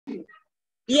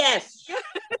Yes.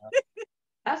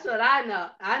 That's what I know.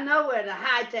 I know where the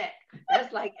high tech.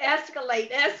 That's like escalate,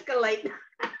 escalate.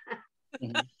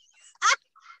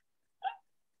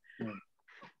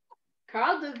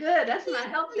 Carl do good. That's my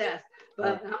help desk.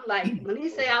 But I'm like, when he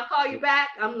say I'll call you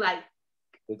back, I'm like,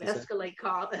 escalate,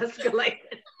 Carl, escalate.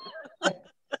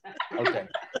 Okay.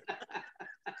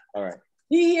 All right.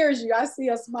 He hears you. I see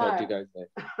a smile. Talk to you guys later.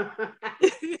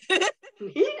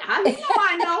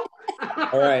 I know.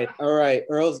 All right.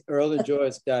 Earl and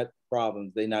Joyce got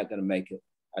problems. They're not gonna make it.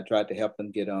 I tried to help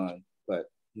them get on,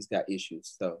 but he's got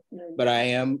issues. So, but I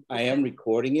am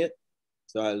recording it,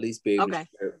 so I'll at least be able to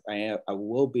share it. I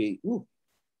will be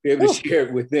able to share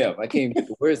it with them. I can't even get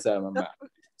the words out of my mouth.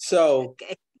 So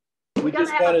we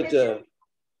just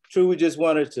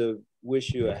wanted to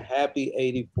wish you a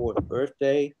happy 84th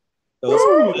birthday.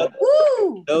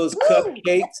 Those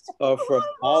cupcakes are from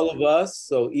all of us.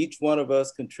 So each one of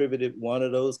us contributed one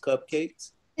of those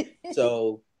cupcakes.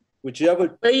 So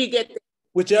whichever flavor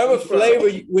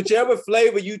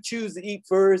you choose to eat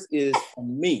first is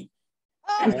from me.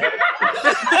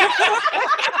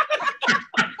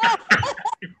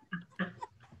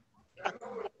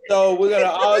 So we're gonna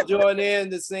all join in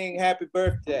to sing happy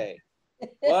birthday.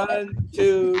 1,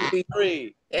 2,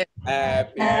 3.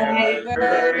 Happy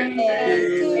birthday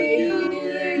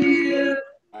to you.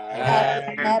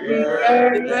 Happy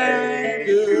birthday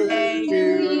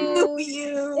to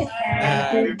you.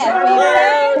 Happy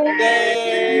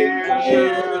birthday,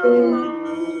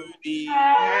 Judy.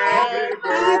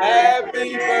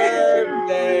 Happy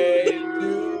birthday to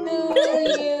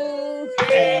you.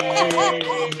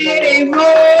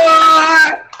 Anymore.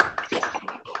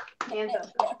 Hands up.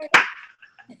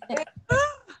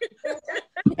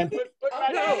 And put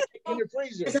my in the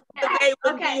freezer.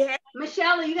 Okay,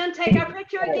 Michelle, are you gonna take our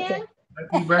picture again?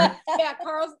 Yeah,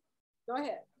 Carl, go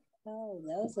ahead. Oh,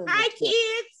 those are Hi,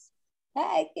 kids.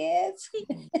 Hi, kids.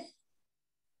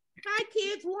 Hi,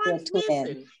 kids. One's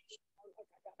missing.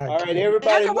 All right,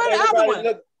 everybody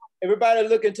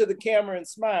look into the camera and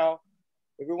smile.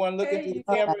 Everyone look into the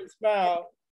camera and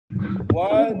smile.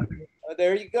 1,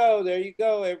 there you go. There you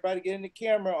go. Everybody get in the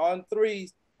camera on 3.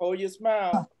 Hold your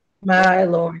smile. My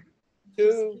Lord.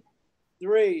 2,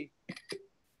 3.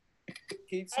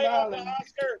 Keep smiling. Hey,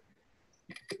 Oscar.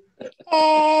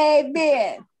 Hey,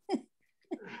 Ben.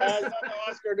 How's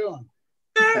Oscar doing?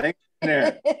 Hang in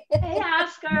there. Hey,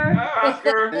 Oscar. Hi,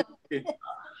 Oscar.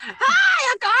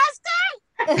 Hi, Uncle Oscar.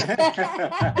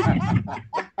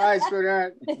 Hi,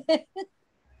 sweetheart.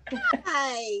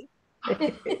 Hi.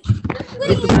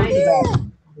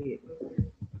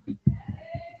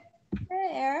 Hey,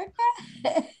 Erica.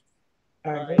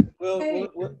 All right. We'll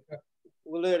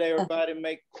let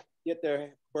everybody get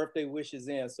their birthday wishes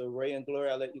in. So Ray and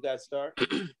Gloria, I'll let you guys start.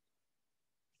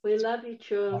 We love you,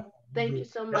 True. Thank you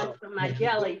so much for my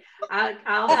jelly.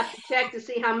 I'll have to check to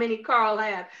see how many Carl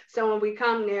have. So when we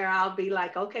come there, I'll be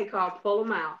like, okay, Carl, pull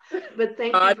them out. But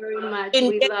thank you very much.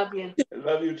 We love you. I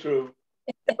love you, True.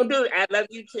 I love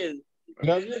you too.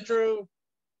 Love you, True.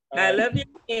 I love you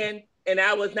again. And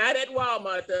I was not at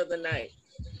Walmart the other night.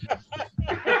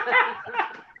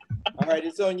 All right,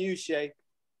 it's on you, Shay.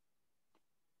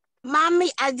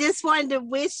 Mommy, I just wanted to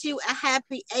wish you a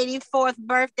happy 84th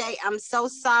birthday. I'm so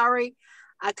sorry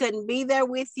I couldn't be there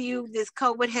with you. This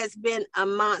COVID has been a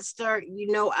monster.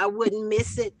 You know, I wouldn't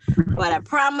miss it. But I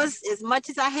promise, as much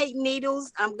as I hate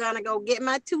needles, I'm going to go get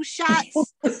my 2 shots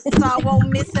so I won't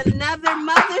miss another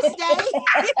Mother's Day.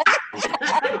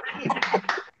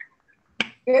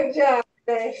 Good job,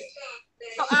 Shay.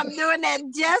 So I'm doing that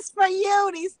just for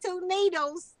you, these 2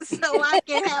 needles, so I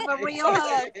can have a real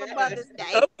hug for Mother's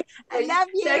Day. I love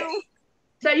you.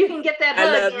 So you can get that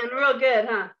hug in real good,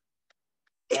 huh?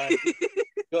 Right.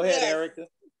 Go ahead, Erica.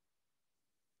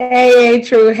 Hey,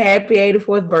 True. Happy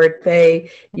 84th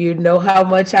birthday. You know how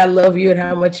much I love you and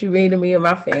how much you mean to me and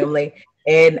my family.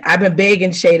 And I've been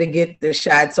begging Shay to get the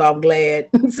shot, so I'm glad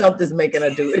something's making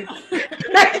her do it.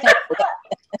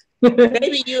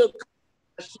 Maybe you'll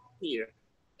here.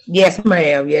 Yes,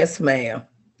 ma'am. Yes, ma'am.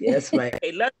 Yes, ma'am.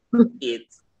 Hey, love you,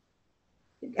 kids.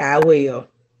 I will.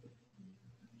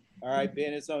 All right,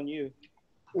 Ben, it's on you.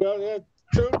 Well,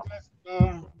 True.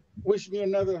 Wishing you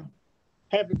another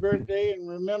happy birthday, and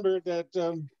remember that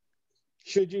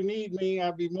should you need me,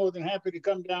 I'll be more than happy to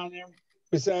come down there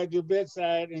beside your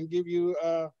bedside and give you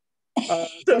a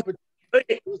cup of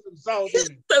tea with some salt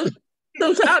in it.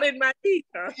 Some salt in my teeth,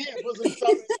 huh? Yeah, put some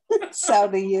salt in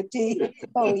Salt in your teeth.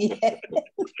 Oh, yeah.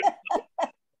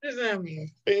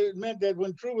 It meant that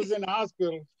when True was in the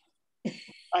hospital,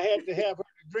 I had to have her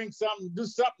to drink something, do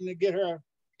something to get her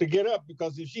to get up,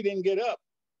 because if she didn't get up,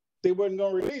 they weren't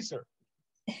going to release her.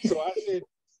 So I said,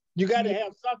 You got to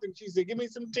have something. She said, give me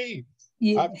some tea.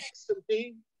 Yeah. I fixed some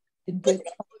tea. But,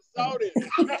 Salt it.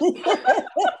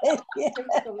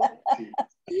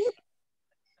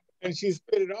 And she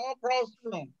spit it all across the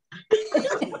room.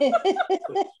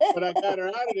 But I got her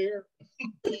out of there.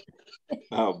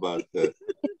 How about that?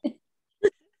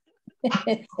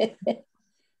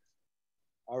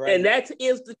 All right. And that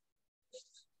is the.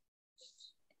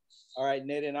 All right,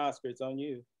 Ned and Oscar, it's on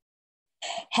you.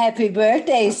 Happy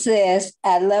birthday, sis.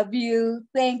 I love you.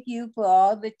 Thank you for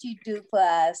all that you do for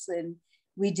us. And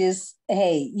we just,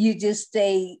 hey, you just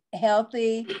stay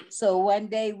healthy. So one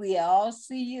day we all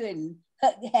see you and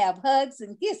have hugs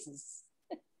and kisses.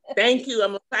 Thank you.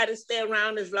 I'm going to try to stay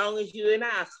around as long as you and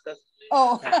Oscar.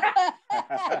 Oh,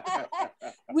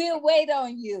 we'll wait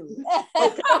on you.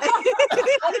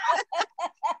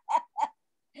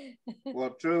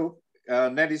 Well, true.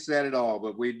 Nettie said it all,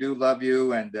 but we do love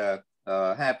you, and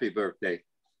happy birthday.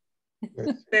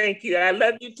 Thank you. I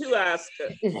love you too, Oscar.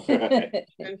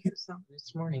 Thank you something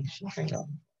this morning.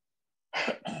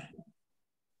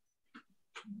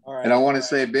 All right. And I want to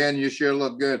say, Ben, you sure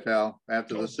look good, pal,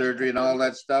 after the surgery and all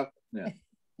that stuff. Yeah.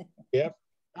 Yep.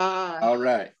 All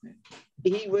right.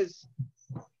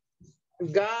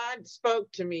 God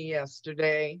spoke to me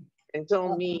yesterday and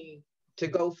told me to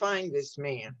go find this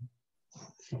man.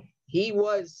 He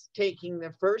was taking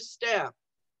the first step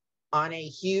on a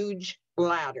huge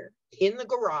ladder in the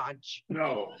garage.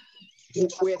 No.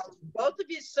 With both of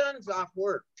his sons off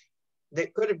work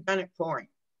that could have done it for him.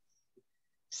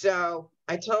 So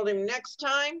I told him next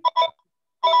time,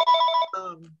 you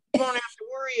won't have to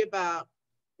worry about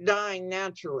dying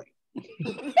naturally.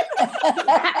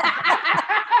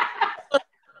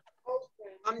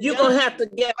 You're going to have to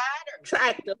get a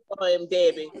tractor for him,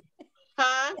 Debbie.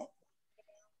 Huh?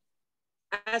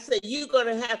 I said, you're going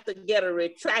to have to get a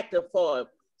retractor for him.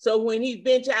 So when he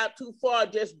bends out too far,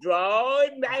 just draw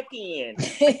it back in.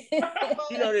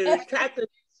 You know, the retractor.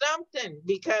 Something,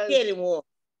 because Get him one.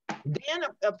 then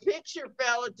a picture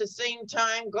fell at the same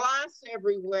time, glass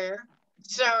everywhere.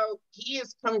 So he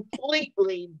is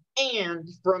completely banned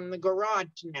from the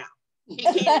garage now. He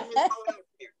can't even go out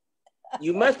there.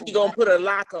 You must be going to put a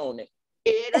lock on it.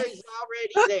 It is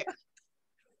already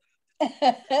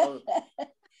there.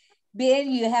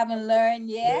 Ben, you haven't learned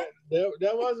yet?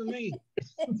 That wasn't me.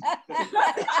 That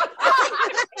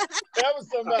was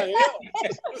somebody else.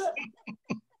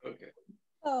 Okay.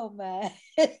 Oh, my.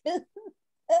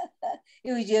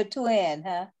 It was your twin,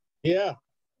 huh? Yeah.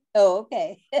 Oh,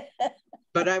 okay.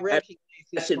 But I recognize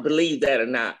I should believe that or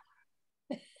not.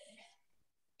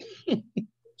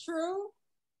 True.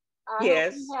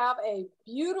 Yes. Hope you have a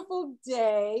beautiful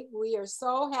day. We are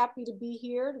so happy to be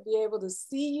here, to be able to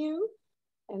see you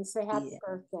and say happy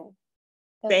birthday.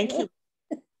 Thank you.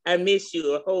 I miss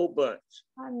you a whole bunch.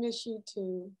 I miss you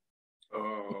too.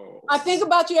 Oh. I think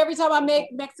about you every time I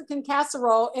make Mexican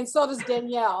casserole, and so does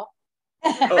Danielle.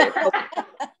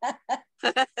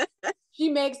 She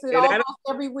makes it almost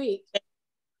every week.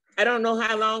 I don't know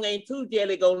how long Ain't Too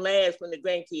Jelly gonna last when the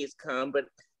grandkids come, but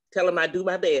tell them I do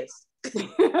my best.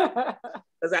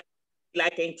 Because I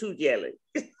like Ain't Too Jelly.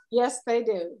 Yes, they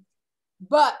do.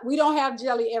 But we don't have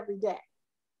jelly every day.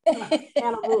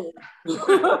 And a rule.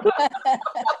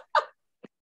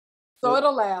 So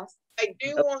it'll last. I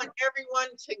do want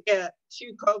everyone to get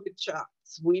 2 COVID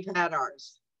shots. We've had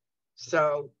ours.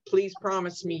 So please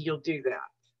promise me you'll do that.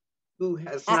 Who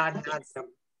has not had them?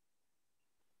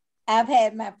 I've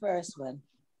had my first one.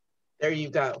 There you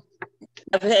go.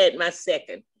 I've had my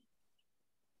second.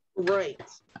 Right.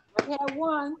 I've had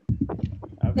one.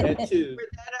 I've had 2. For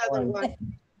that other one.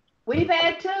 We've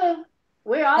had 2.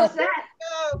 We're all set.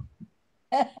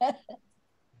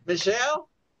 Michelle?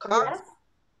 Carl?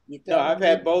 No, I've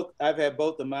had both. I've had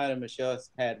both of mine, and Michelle's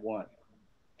had 1.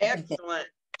 Excellent.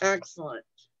 Excellent.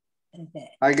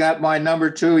 I got my number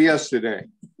 2 yesterday.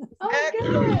 Oh,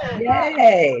 good.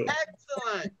 Yay.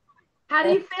 Excellent. How do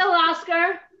you feel,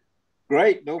 Oscar?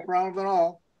 Great, no problems at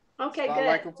all. Okay, Not good.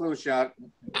 like a flu shot.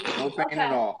 No pain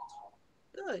at all.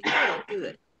 Good, good,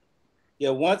 good. Yeah,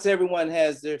 once everyone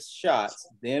has their shots,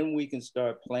 then we can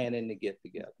start planning to get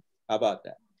together. How about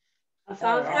that? That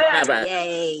sounds How good. about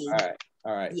Yay. All right,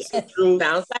 all right. Yeah. So, True,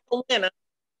 sounds like a winner.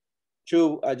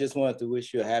 True, I just wanted to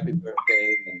wish you a happy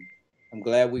birthday, and I'm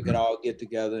glad we can all get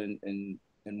together and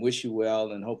wish you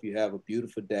well and hope you have a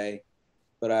beautiful day.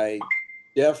 But I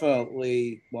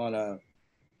definitely want to,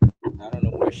 I don't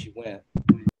know where she went.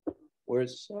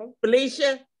 Where's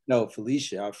Felicia? No,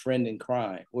 Felicia, our friend in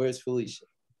crime. Where's Felicia?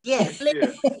 Yes.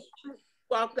 Felicia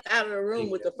walked out of the room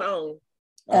with the phone.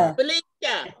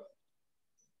 Felicia,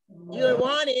 you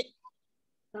want it.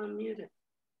 Unmuted.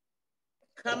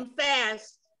 Come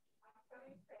fast.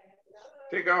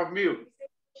 Take off mute.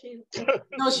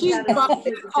 No, she's about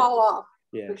to call off.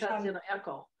 Yeah. Because it'll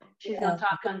echo. She's gonna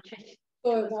talk on.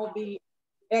 So it won't be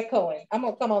echoing. I'm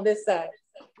gonna come on this side.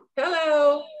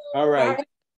 Hello. All right.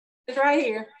 It's right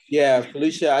here. Yeah,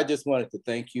 Felicia, I just wanted to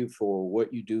thank you for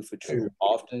what you do for True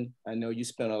often. I know you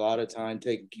spend a lot of time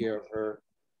taking care of her.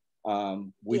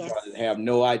 We probably have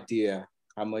no idea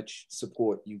how much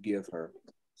support you give her.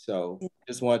 So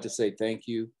just wanted to say thank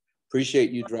you.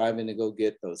 Appreciate you driving to go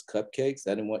get those cupcakes.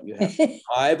 I didn't want you to have to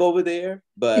drive over there,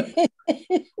 but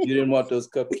you didn't want those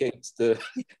cupcakes to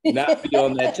not be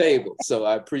on that table. So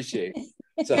I appreciate it.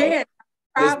 So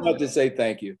just wanted to say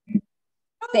thank you.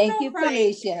 Thank you,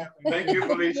 Felicia. Thank you,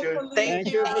 Felicia.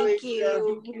 Thank you. Thank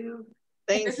you.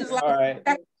 This is like, all right.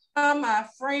 My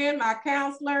friend, my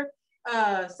counselor.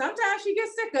 Sometimes she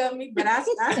gets sick of me, but I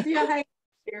still hang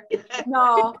here.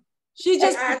 No, she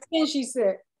just pretends she's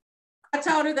sick. I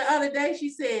told her the other day,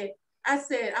 I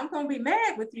said, I'm gonna be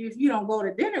mad with you if you don't go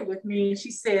to dinner with me. And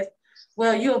she says,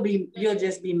 well, you'll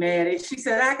just be mad. She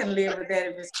said, I can live with that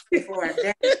if it's for a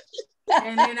day.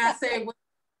 And then I said, well,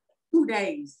 2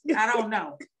 days. I don't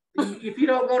know. If you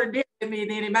don't go to dinner with me,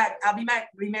 then I'll be mad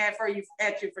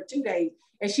at you for 2 days.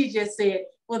 And she just said,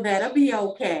 well, that'll be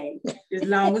okay. As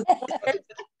long as I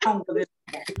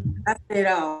said,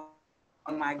 oh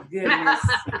my goodness.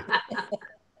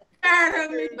 Tired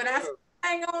of me, but I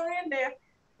hang on in there.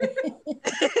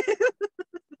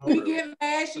 We get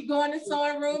mad, she go in the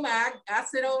sewing room. I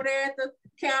sit over there at the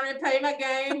counter and play my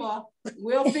game, or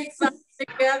we'll fix something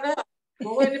together,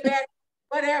 go in the back,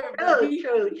 whatever.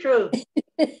 True.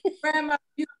 Grandma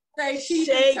used to say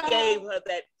Shay gave her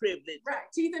that privilege.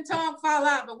 Right, teeth and tongue fall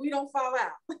out, but we don't fall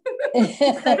out.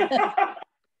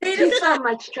 She's so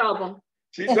much trouble.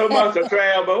 She's so much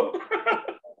trouble.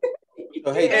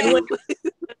 So, hey, and when,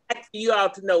 you all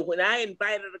to know, when I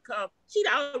invited her to come, she'd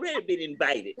already been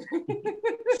invited.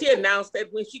 She announced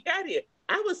that when she got here.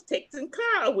 I was texting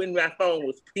Carl when my phone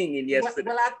was pinging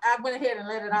yesterday. Well, I went ahead and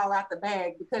let it all out the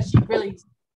bag because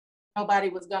nobody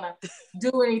was gonna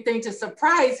do anything to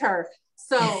surprise her.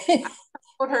 So I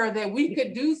told her that we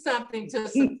could do something to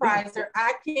surprise her.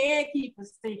 I can't keep a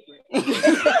secret.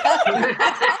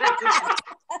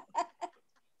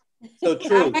 So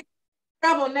true.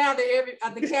 Trouble now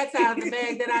that the cat's out of the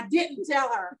bag that I didn't tell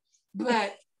her,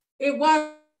 but it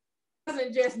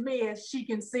wasn't just me, as she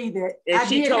can see that. And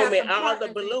she told me all the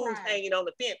balloons hanging on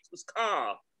the fence was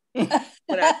Carl.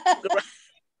 When I took her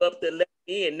up the left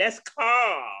end, that's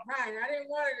Carl. Right, I didn't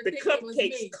want her to the think it was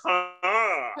me. cupcakes,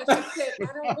 Carl. Because she said, I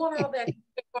don't want all that for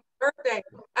my birthday.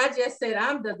 I just said,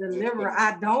 I'm the deliverer.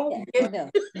 I don't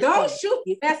shoot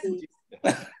messages.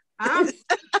 I'm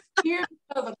here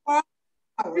because of Carl.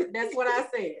 That's what I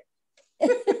said.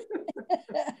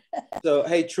 So,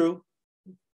 hey, True.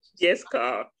 Yes,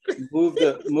 Carl. Move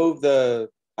the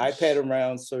iPad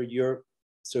around so you're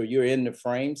in the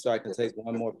frame, so I can take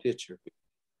one more picture.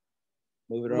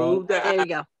 Move it around. There you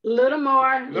go. Little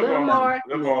more.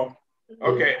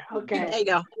 Okay. There you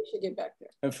go. Get back there.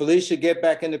 And Felicia, get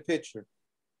back in the picture.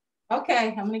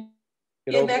 Okay, I'm gonna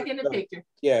get back in the picture.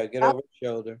 Yeah, get over the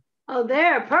shoulder. Oh,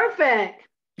 there, perfect.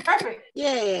 Perfect.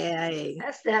 Yeah.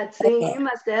 That's that. See, you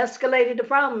must have escalated the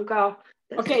problem, Carl.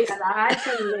 Okay. I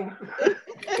see there.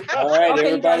 All right, okay,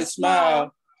 everybody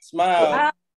smile.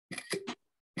 Smile.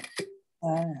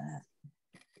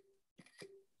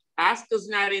 Oscar's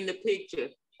not in the picture.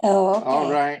 Oh, okay.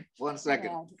 All right. 1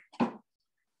 second.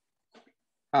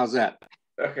 How's that?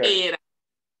 Okay. Ed,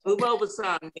 move over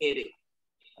some, Eddie.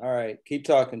 All right, keep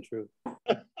talking, True.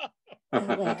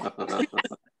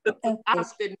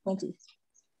 Oscar.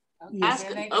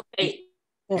 Oscar, okay.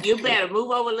 You better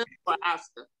move over a little for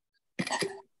Oscar.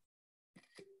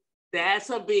 That's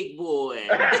a big boy.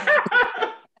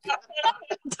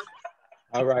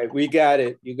 All right, we got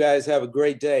it. You guys have a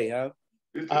great day, huh?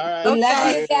 All right. We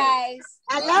love you guys.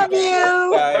 I love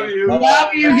you.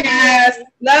 Love you guys.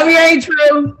 Love you, ain't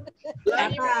True.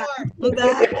 Love you more.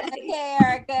 Okay,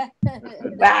 Erica.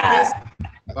 Bye.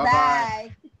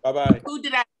 Bye-bye. Bye-bye. Who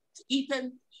did I?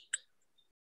 Ethan?